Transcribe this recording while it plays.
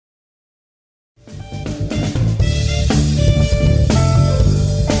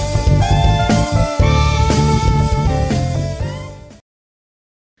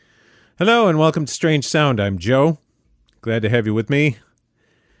Hello and welcome to Strange Sound. I'm Joe. Glad to have you with me.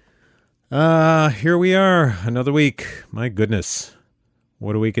 Here we are, another week. My goodness,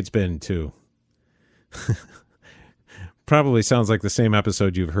 what a week it's been, too. Probably sounds like the same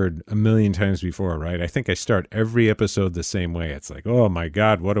episode you've heard a million times before, right? I think I start every episode the same way. It's like, oh my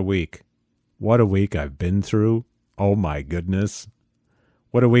God, what a week. What a week I've been through. Oh my goodness.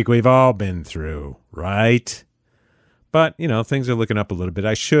 What a week we've all been through, right? But, you know, things are looking up a little bit.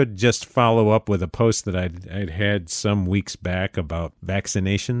 I should just follow up with a post that I'd had some weeks back about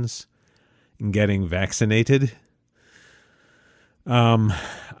vaccinations and getting vaccinated.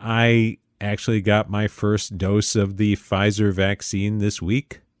 I actually got my first dose of the Pfizer vaccine this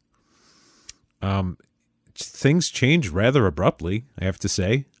week. Things changed rather abruptly, I have to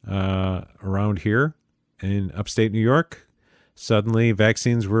say, around here in upstate New York. Suddenly,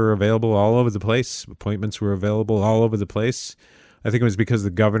 vaccines were available all over the place. Appointments were available all over the place. I think it was because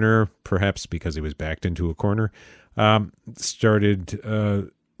the governor, perhaps because he was backed into a corner, started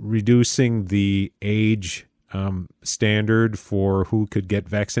reducing the age standard for who could get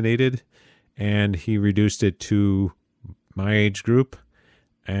vaccinated. And he reduced it to my age group.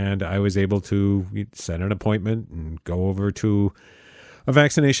 And I was able to set an appointment and go over to a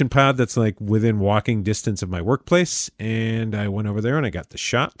vaccination pod that's like within walking distance of my workplace. And I went over there and I got the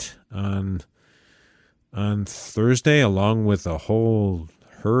shot on Thursday, along with a whole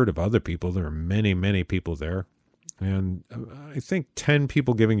herd of other people. There are many, many people there. And I think 10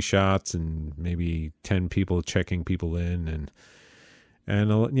 people giving shots and maybe 10 people checking people in,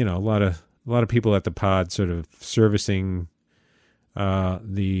 and you know, a lot of people at the pod sort of servicing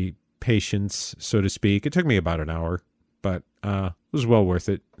the patients, so to speak. It took me about an hour, but it was well worth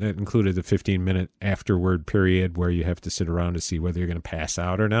it. It included the 15-minute afterward period where you have to sit around to see whether you're going to pass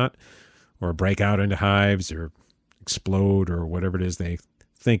out or not, or break out into hives or explode or whatever it is they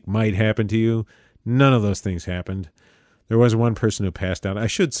think might happen to you. None of those things happened. There was one person who passed out. I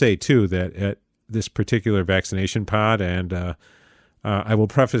should say, too, that at this particular vaccination pod, and I will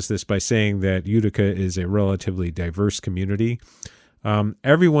preface this by saying that Utica is a relatively diverse community.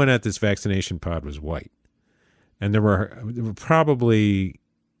 Everyone at this vaccination pod was white. And there were probably,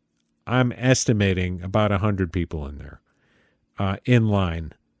 I'm estimating, about 100 people in there in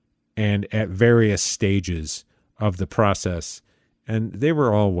line and at various stages of the process. And they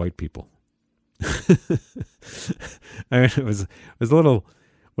were all white people. I mean, it was a little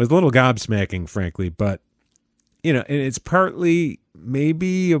gobsmacking, frankly, but you know, and it's partly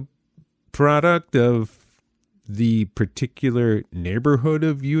maybe a product of the particular neighborhood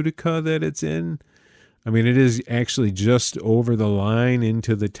of Utica that it's in. I mean, it is actually just over the line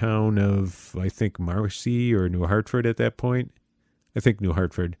into the town of, I think, Marcy or New Hartford at that point. I think New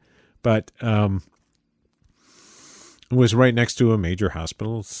Hartford, but it was right next to a major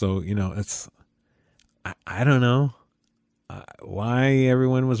hospital. So, you know, it's, I don't know why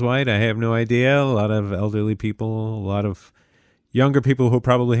everyone was white. I have no idea. A lot of elderly people, a lot of younger people who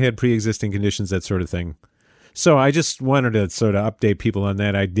probably had pre-existing conditions, that sort of thing. So I just wanted to sort of update people on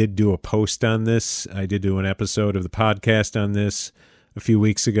that. I did do a post on this. I did do an episode of the podcast on this a few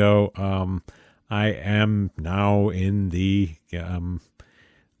weeks ago. I am now in the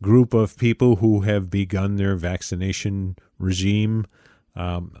group of people who have begun their vaccination regime.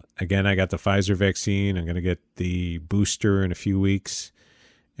 Again, I got the Pfizer vaccine. I'm going to get the booster in a few weeks.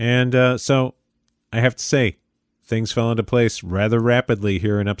 And so I have to say, things fell into place rather rapidly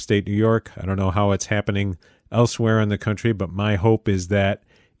here in upstate New York. I don't know how it's happening elsewhere in the country, but my hope is that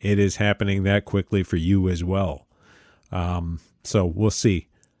it is happening that quickly for you as well. So we'll see.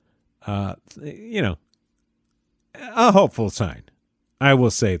 You know, a hopeful sign. I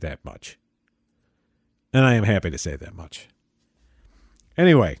will say that much. And I am happy to say that much.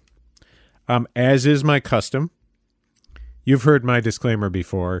 Anyway, as is my custom, you've heard my disclaimer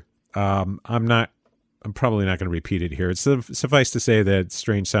before. I'm probably not going to repeat it here. It's suffice to say that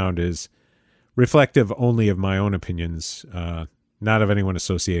Strange Sound is reflective only of my own opinions, not of anyone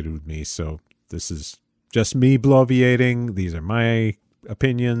associated with me. So this is just me bloviating. These are my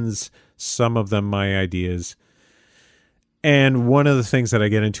opinions, some of them my ideas. And one of the things that I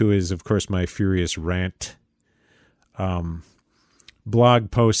get into is, of course, my furious rant blog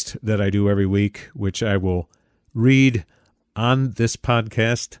post that I do every week, which I will read on this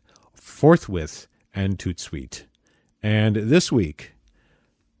podcast forthwith and tout suite. And this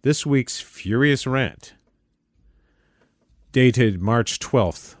week's furious rant, dated March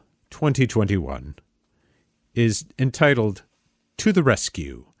 12th, 2021, is entitled To the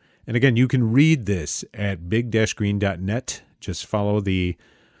Rescue. And again, you can read this at big-green.net. Just follow the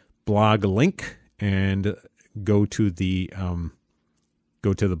blog link and go to the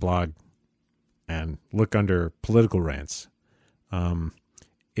blog and look under political rants.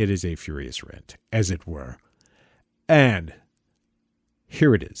 It is a furious rant, as it were. And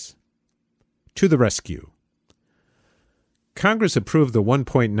here it is. To the rescue. Congress approved the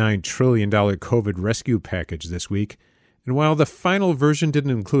 $1.9 trillion COVID rescue package this week, and while the final version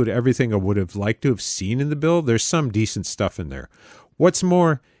didn't include everything I would have liked to have seen in the bill, there's some decent stuff in there. What's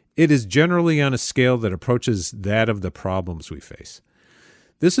more, it is generally on a scale that approaches that of the problems we face.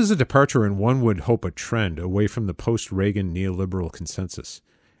 This is a departure and one would hope a trend away from the post-Reagan neoliberal consensus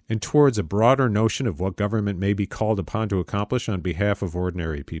and towards a broader notion of what government may be called upon to accomplish on behalf of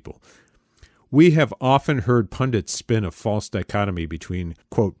ordinary people. We have often heard pundits spin a false dichotomy between,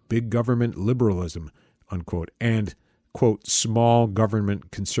 quote, big government liberalism, unquote, and, quote, small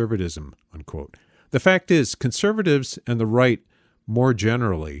government conservatism, unquote. The fact is, conservatives and the right, more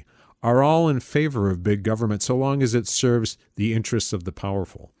generally, are all in favor of big government so long as it serves the interests of the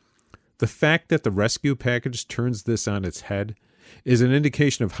powerful. The fact that the rescue package turns this on its head is an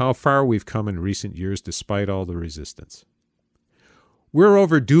indication of how far we've come in recent years despite all the resistance. We're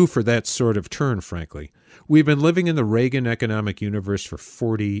overdue for that sort of turn, frankly. We've been living in the Reagan economic universe for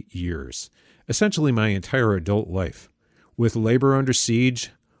 40 years, essentially my entire adult life, with labor under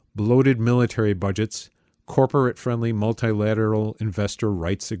siege, bloated military budgets, corporate-friendly multilateral investor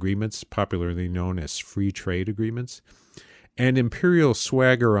rights agreements, popularly known as free trade agreements, and imperial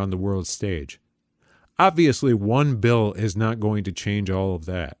swagger on the world stage. Obviously, one bill is not going to change all of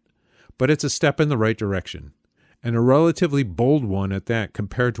that, but it's a step in the right direction, and a relatively bold one at that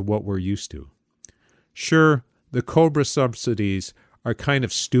compared to what we're used to. Sure, the COBRA subsidies are kind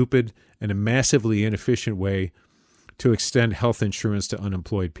of stupid and a massively inefficient way to extend health insurance to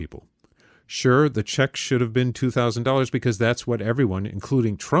unemployed people. Sure, the check should have been $2,000 because that's what everyone,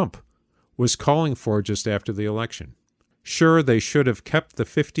 including Trump, was calling for just after the election. Sure, they should have kept the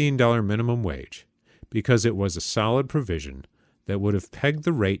 $15 minimum wage because it was a solid provision that would have pegged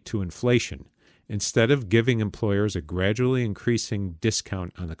the rate to inflation instead of giving employers a gradually increasing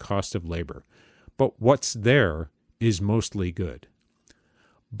discount on the cost of labor. But what's there is mostly good.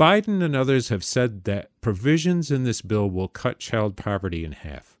 Biden and others have said that provisions in this bill will cut child poverty in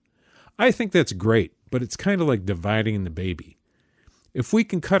half. I think that's great, but it's kind of like dividing the baby. If we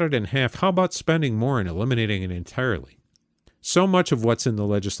can cut it in half, how about spending more and eliminating it entirely? So much of what's in the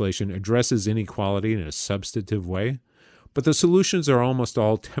legislation addresses inequality in a substantive way, but the solutions are almost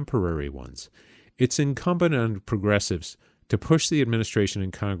all temporary ones. It's incumbent on progressives to push the administration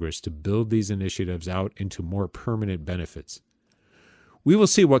and Congress to build these initiatives out into more permanent benefits. We will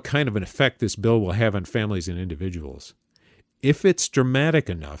see what kind of an effect this bill will have on families and individuals. If it's dramatic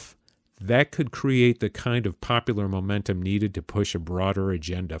enough, that could create the kind of popular momentum needed to push a broader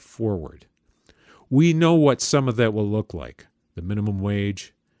agenda forward. We know what some of that will look like: the minimum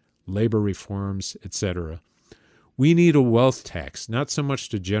wage, labor reforms, etc. We need a wealth tax, not so much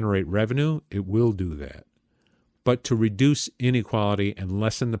to generate revenue, it will do that, but to reduce inequality and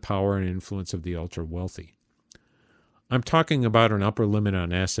lessen the power and influence of the ultra-wealthy. I'm talking about an upper limit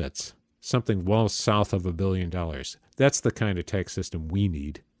on assets, something well south of $1 billion. That's the kind of tax system we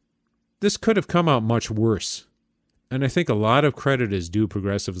need. This could have come out much worse, and I think a lot of credit is due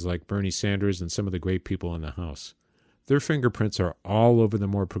progressives like Bernie Sanders and some of the great people in the House. Their fingerprints are all over the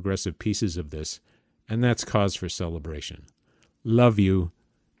more progressive pieces of this, and that's cause for celebration. Love you,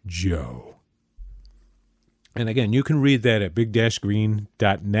 Joe. And again, you can read that at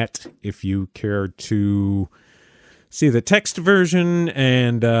big-green.net if you care to see the text version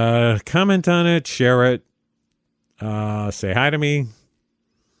and comment on it, share it, say hi to me,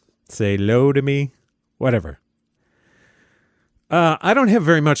 say hello to me, whatever. I don't have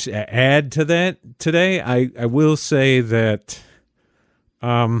very much to add to that today. I will say that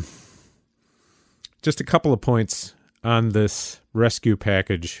just a couple of points on this rescue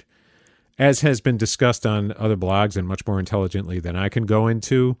package, as has been discussed on other blogs and much more intelligently than I can go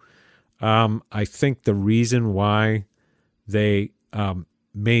into. I think the reason why they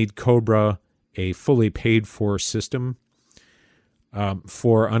made COBRA a fully paid-for system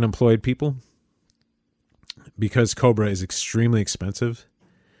for unemployed people, because COBRA is extremely expensive.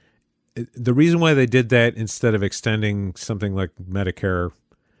 The reason why they did that instead of extending something like Medicare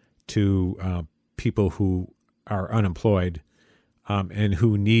to people who are unemployed and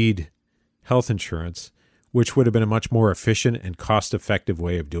who need health insurance, which would have been a much more efficient and cost-effective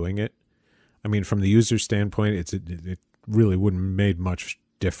way of doing it. I mean, from the user standpoint, it really wouldn't have made much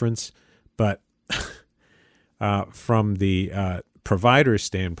difference. But from the provider's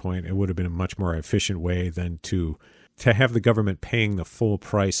standpoint, it would have been a much more efficient way than to have the government paying the full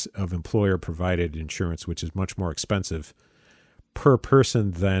price of employer-provided insurance, which is much more expensive per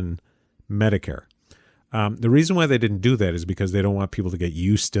person than Medicare. The reason why they didn't do that is because they don't want people to get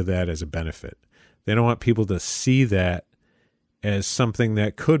used to that as a benefit. They don't want people to see that as something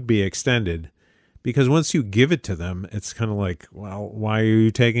that could be extended, because once you give it to them, it's kind of like, well, why are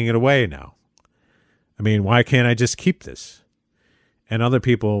you taking it away now? I mean, why can't I just keep this? And other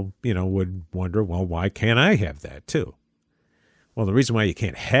people, would wonder, well, why can't I have that too? Well, the reason why you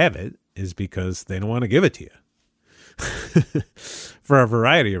can't have it is because they don't want to give it to you. For a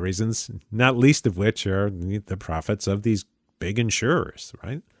variety of reasons, not least of which are the profits of these big insurers,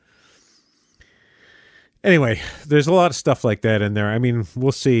 right? Anyway, there's a lot of stuff like that in there. I mean,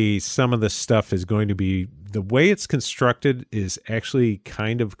 we'll see. Some of the stuff is going to be, the way it's constructed is actually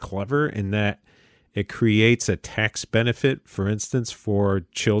kind of clever in that it creates a tax benefit, for instance, for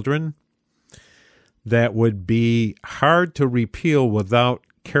children that would be hard to repeal without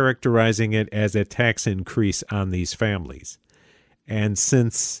characterizing it as a tax increase on these families. And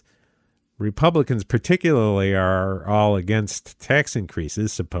since Republicans particularly are all against tax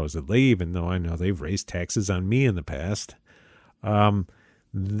increases, supposedly, even though I know they've raised taxes on me in the past,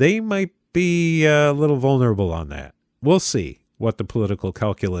 they might be a little vulnerable on that. We'll see what the political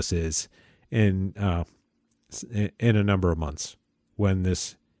calculus is in a number of months when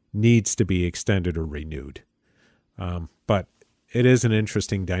this needs to be extended or renewed. But it is an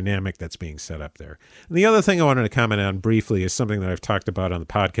interesting dynamic that's being set up there. And the other thing I wanted to comment on briefly is something that I've talked about on the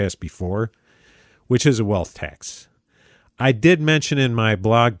podcast before, which is a wealth tax. I did mention in my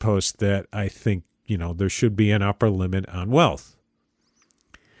blog post that I think, there should be an upper limit on wealth.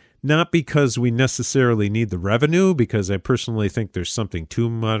 Not because we necessarily need the revenue, because I personally think there's something to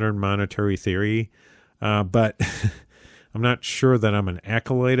modern monetary theory, but I'm not sure that I'm an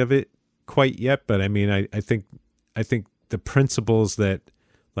acolyte of it quite yet. But I mean, I think the principles that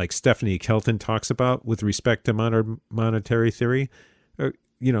like Stephanie Kelton talks about with respect to modern monetary theory,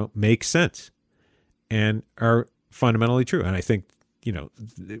 make sense and are fundamentally true. And I think,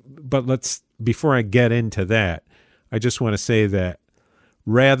 but before I get into that, I just want to say that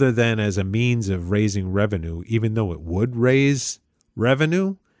rather than as a means of raising revenue, even though it would raise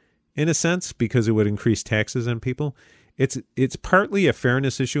revenue in a sense, because it would increase taxes on people, it's partly a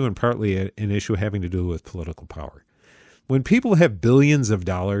fairness issue and partly an issue having to do with political power. When people have billions of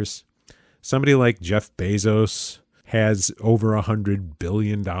dollars, somebody like Jeff Bezos has over $100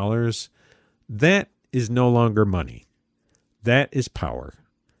 billion, that is no longer money. That is power.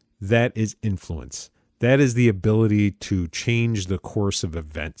 That is influence. That is the ability to change the course of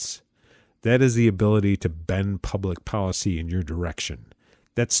events. That is the ability to bend public policy in your direction.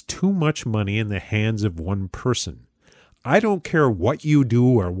 That's too much money in the hands of one person. I don't care what you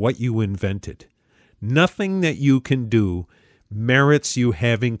do or what you invented. Nothing that you can do merits you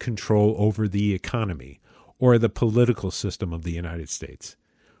having control over the economy or the political system of the United States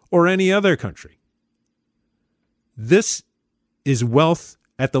or any other country. This is wealth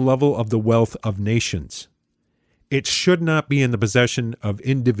at the level of the wealth of nations. It should not be in the possession of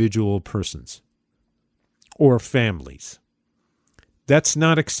individual persons or families. That's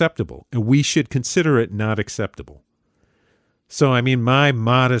not acceptable, and we should consider it not acceptable. So, I mean, my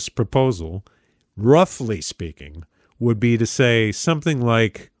modest proposal, roughly speaking, would be to say something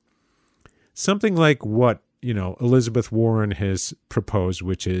like what, Elizabeth Warren has proposed,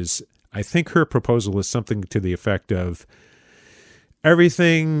 which is, I think her proposal is something to the effect of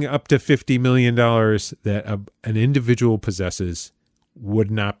everything up to $50 million that an individual possesses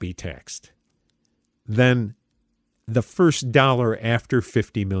would not be taxed. Then the first dollar after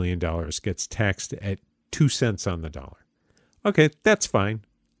 $50 million gets taxed at 2 cents on the dollar. Okay, that's fine.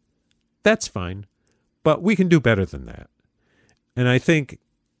 That's fine. But we can do better than that. And I think,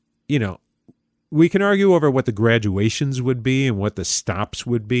 we can argue over what the graduations would be and what the stops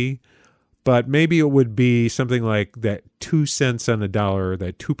would be, but maybe it would be something like that 2 cents on a dollar,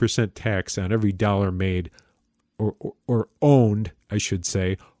 that 2% tax on every dollar made or owned, I should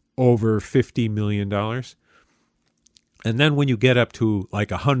say, over $50 million. And then when you get up to like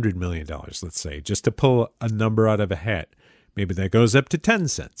 $100 million, let's say, just to pull a number out of a hat, maybe that goes up to 10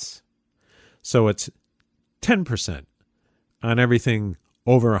 cents. So it's 10% on everything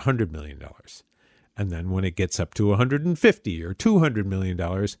over $100 million. And then when it gets up to $150 or $200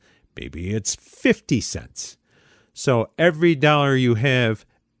 million, maybe it's 50 cents. So every dollar you have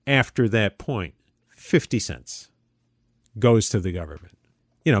after that point, 50 cents goes to the government.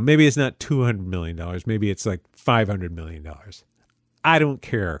 Maybe it's not $200 million. Maybe it's like $500 million. I don't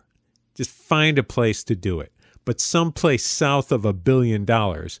care. Just find a place to do it. But someplace south of $1 billion,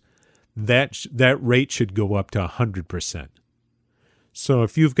 that rate should go up to 100%. So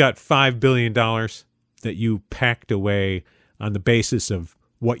if you've got $5 billion that you packed away on the basis of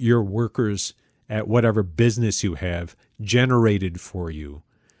what your workers at whatever business you have generated for you.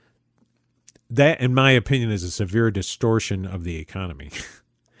 That, in my opinion, is a severe distortion of the economy.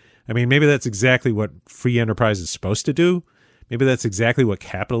 I mean, maybe that's exactly what free enterprise is supposed to do. Maybe that's exactly what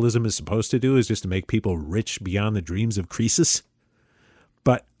capitalism is supposed to do, is just to make people rich beyond the dreams of Croesus.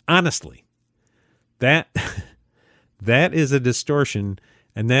 But honestly, that is a distortion,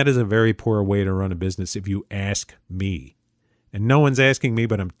 and that is a very poor way to run a business if you ask me. And no one's asking me,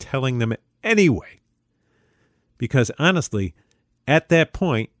 but I'm telling them anyway. Because honestly, at that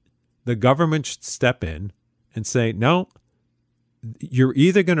point, the government should step in and say, no, you're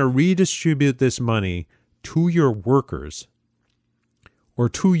either going to redistribute this money to your workers or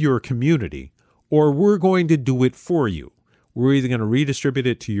to your community, or we're going to do it for you. We're either going to redistribute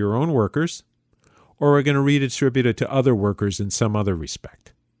it to your own workers, or we're going to redistribute it to other workers in some other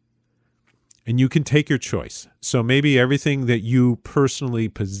respect. And you can take your choice. So maybe everything that you personally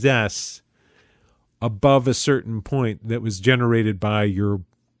possess above a certain point that was generated by your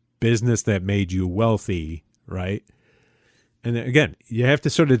business that made you wealthy, right? And again, you have to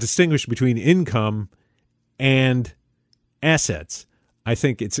sort of distinguish between income and assets. I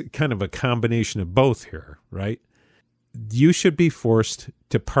think it's kind of a combination of both here, right? You should be forced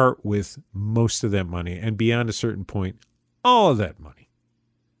to part with most of that money, and beyond a certain point, all of that money.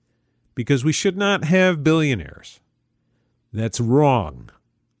 Because we should not have billionaires. That's wrong.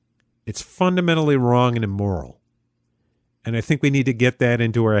 It's fundamentally wrong and immoral. And I think we need to get that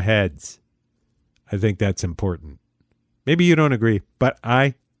into our heads. I think that's important. Maybe you don't agree, but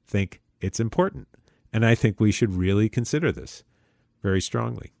I think it's important. And I think we should really consider this very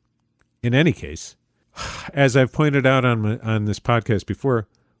strongly. In any case, as I've pointed out on this podcast before,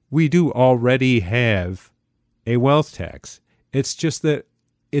 we do already have a wealth tax. It's just that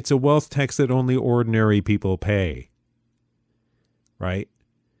it's a wealth tax that only ordinary people pay, right?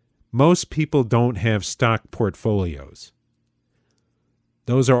 Most people don't have stock portfolios.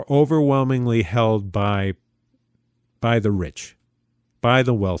 Those are overwhelmingly held by the rich, by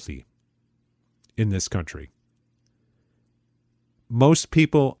the wealthy in this country. Most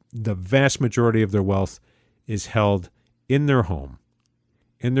people, the vast majority of their wealth is held in their home,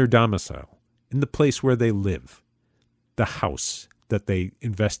 in their domicile, in the place where they live, the house that they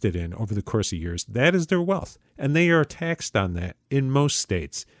invested in over the course of years. That is their wealth. And they are taxed on that in most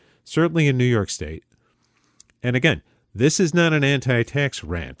states, certainly in New York State. And again, this is not an anti-tax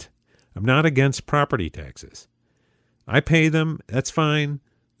rant. I'm not against property taxes. I pay them. That's fine.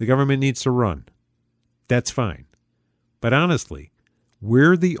 The government needs to run. That's fine. But honestly,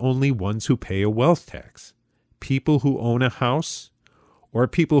 we're the only ones who pay a wealth tax. People who own a house or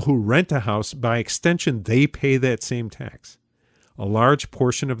people who rent a house, by extension, they pay that same tax. A large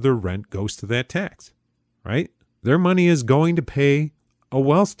portion of their rent goes to that tax, right? Their money is going to pay a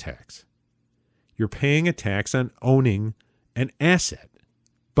wealth tax. You're paying a tax on owning an asset.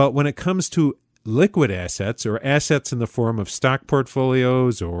 But when it comes to liquid assets or assets in the form of stock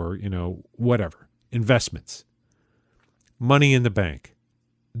portfolios or, whatever, investments, money in the bank,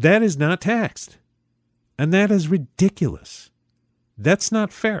 that is not taxed. And that is ridiculous. That's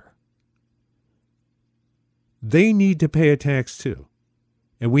not fair. They need to pay a tax too.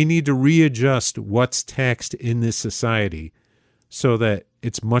 And we need to readjust what's taxed in this society so that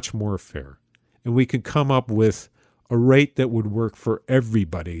it's much more fair. And we can come up with a rate that would work for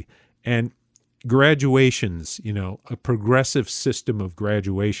everybody. And graduations, a progressive system of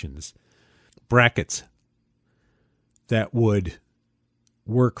graduations, brackets that would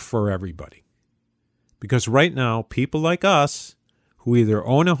work for everybody. Because right now, people like us who either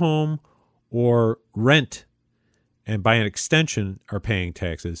own a home or rent, and by an extension are paying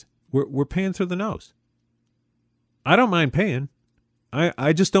taxes, we're paying through the nose. I don't mind paying.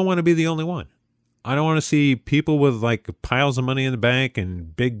 I just don't want to be the only one. I don't want to see people with like piles of money in the bank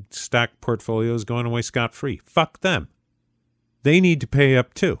and big stock portfolios going away scot-free. Fuck them. They need to pay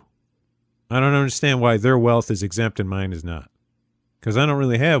up too. I don't understand why their wealth is exempt and mine is not. Because I don't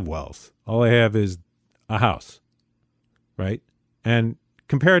really have wealth. All I have is a house, right? And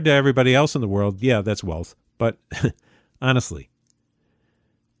compared to everybody else in the world, yeah, that's wealth. But honestly,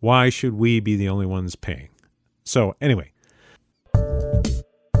 why should we be the only ones paying? So anyway.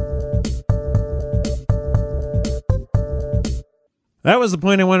 That was the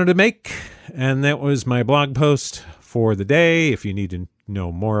point I wanted to make. And that was my blog post for the day. If you need to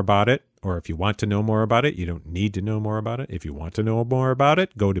know more about it, or if you want to know more about it, you don't need to know more about it. If you want to know more about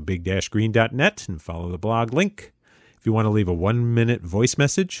it, go to big-green.net and follow the blog link. If you want to leave a 1-minute voice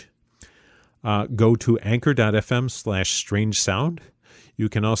message, go to anchor.fm/strange sound. You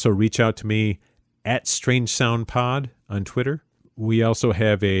can also reach out to me at Strange Sound Pod on Twitter. We also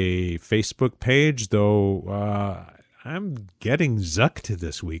have a Facebook page, though I'm getting zucked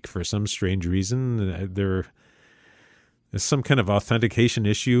this week for some strange reason. There's some kind of authentication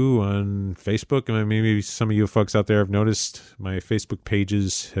issue on Facebook. I mean, maybe some of you folks out there have noticed my Facebook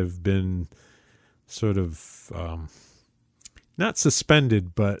pages have been sort of not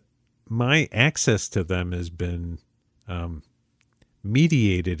suspended, but my access to them has been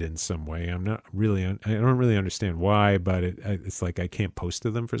mediated in some way. I don't really understand why, but it's like I can't post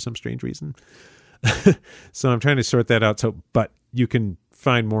to them for some strange reason. So I'm trying to sort that out. But you can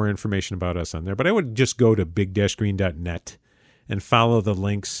find more information about us on there. But I would just go to big-green.net and follow the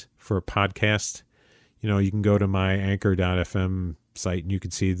links for a podcast. You can go to my anchor.fm site and you can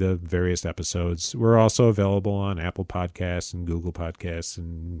see the various episodes. We're also available on Apple Podcasts and Google Podcasts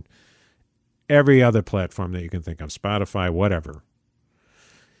and every other platform that you can think of, Spotify, whatever.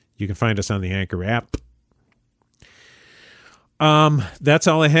 You can find us on the Anchor app. That's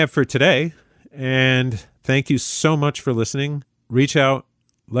all I have for today. And thank you so much for listening. Reach out.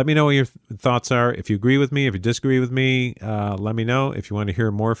 Let me know what your thoughts are. If you agree with me, if you disagree with me, let me know. If you want to hear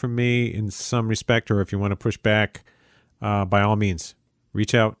more from me in some respect, or if you want to push back, by all means,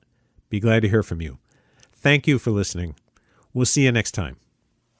 reach out. Be glad to hear from you. Thank you for listening. We'll see you next time.